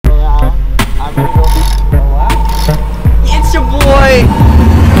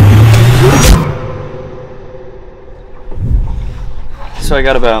so I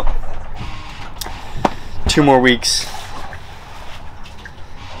got about 2 more weeks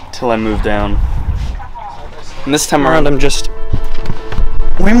till I move down. And this time around I'm just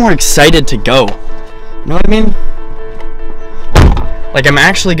way more excited to go. You know what I mean? Like, I'm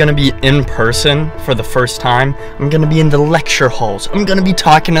actually gonna be in person for the first time. I'm gonna be in the lecture halls. I'm gonna be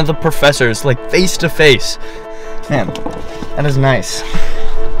talking to the professors, like, face to face. Man, that is nice.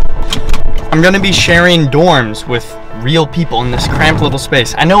 I'm gonna be sharing dorms with real people in this cramped little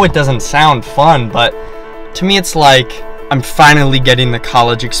space. I know it doesn't sound fun, but to me it's like I'm finally getting the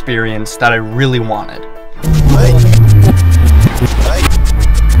college experience that I really wanted.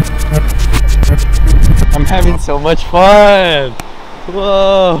 I'm having so much fun!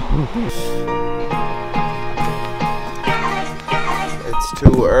 Whoa! It's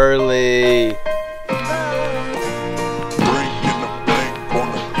too early.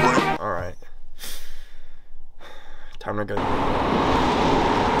 Alright. Time to go.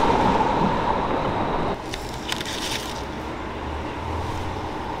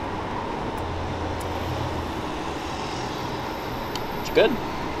 It's good.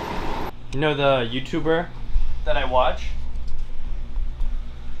 You know the YouTuber that I watch?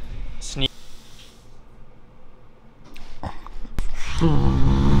 My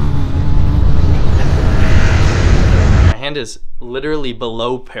hand is literally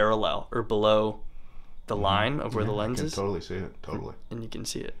below parallel, or below the line of where the lens is. I can totally see it, totally. And you can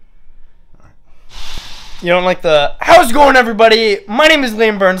see it. All right. You don't like the, how's it going, everybody? My name is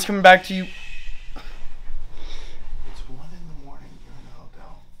Liam Burns, coming back to you. It's 1 in the morning, you're in a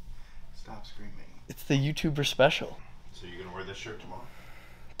hotel. Stop screaming. It's the YouTuber special. So you're gonna wear this shirt tomorrow?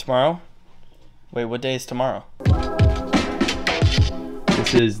 Tomorrow? Wait, what day is tomorrow?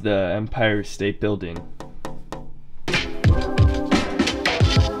 This is the Empire State Building.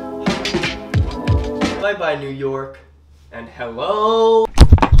 Bye-bye, New York. And hello.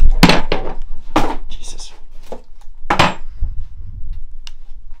 Jesus.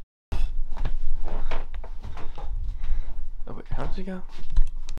 Oh wait, how did it go?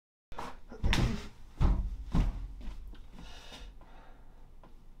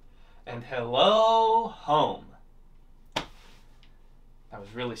 And hello, home. That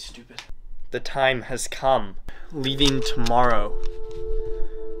was really stupid. The time has come. Leaving tomorrow.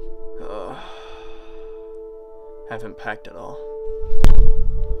 Haven't packed at all.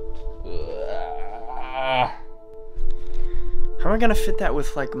 How am I gonna fit that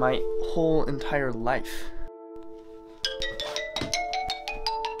with like my whole entire life?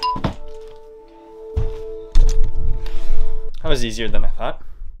 That was easier than I thought.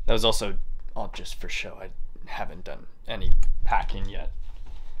 That was also all just for show. I haven't done any packing yet.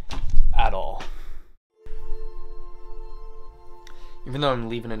 At all. Even though I'm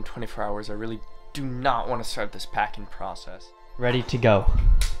leaving in 24 hours, I really do not want to start this packing process. Ready to go.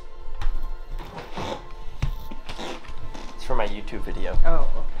 It's for my YouTube video. Oh,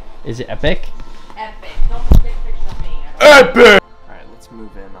 okay. Is it epic? Epic. Don't forget to picture of me. Epic! Alright, let's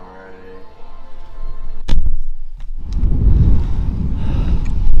move in already.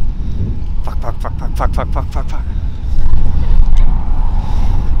 Fuck.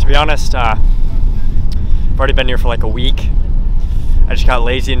 To be honest, I've already been here for like a week. I just got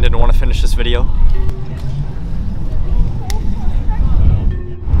lazy and didn't want to finish this video.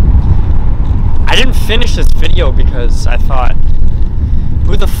 I didn't finish this video because I thought,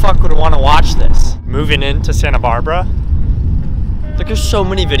 who the fuck would want to watch this? Moving into Santa Barbara? Like, there's so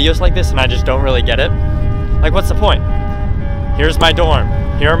many videos like this and I just don't really get it. Like, what's the point? Here's my dorm.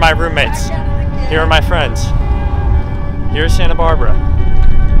 Here are my roommates. Here are my friends. Here's Santa Barbara.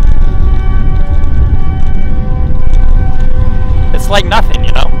 It's like nothing,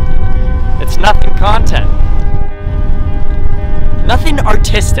 you know? It's nothing content. Nothing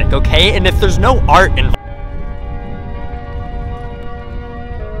artistic, okay? And if there's no art involved.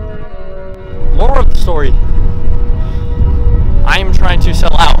 Moral of the story, I am trying to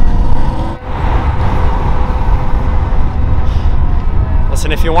sell out.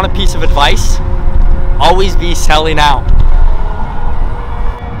 Listen, if you want a piece of advice, always be selling out.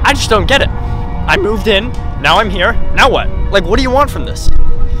 I just don't get it. I moved in, now I'm here, now what? Like, what do you want from this?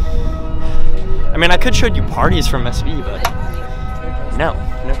 I mean, I could show you parties from SB, but no,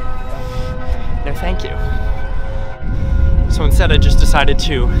 thank you. So instead, I just decided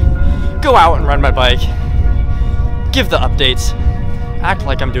to go out and ride my bike, give the updates, act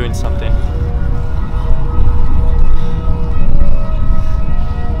like I'm doing something.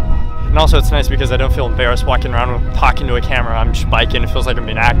 And also it's nice because I don't feel embarrassed walking around talking to a camera. I'm just biking, it feels like I'm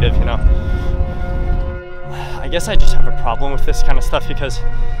being active, you know. I guess I just have a problem with this kind of stuff because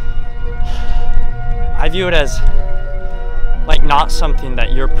I view it as like not something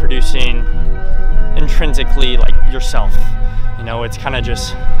that you're producing intrinsically, like yourself. You know, it's kind of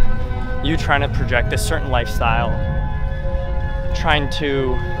just you trying to project a certain lifestyle, trying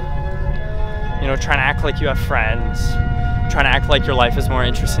to act like you have friends, trying to act like your life is more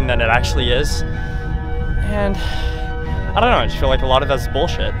interesting than it actually is. And I don't know, I just feel like a lot of that's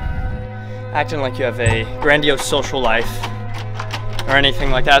bullshit. Acting like you have a grandiose social life or anything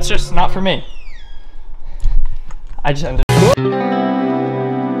like that, it's just not for me. I just ended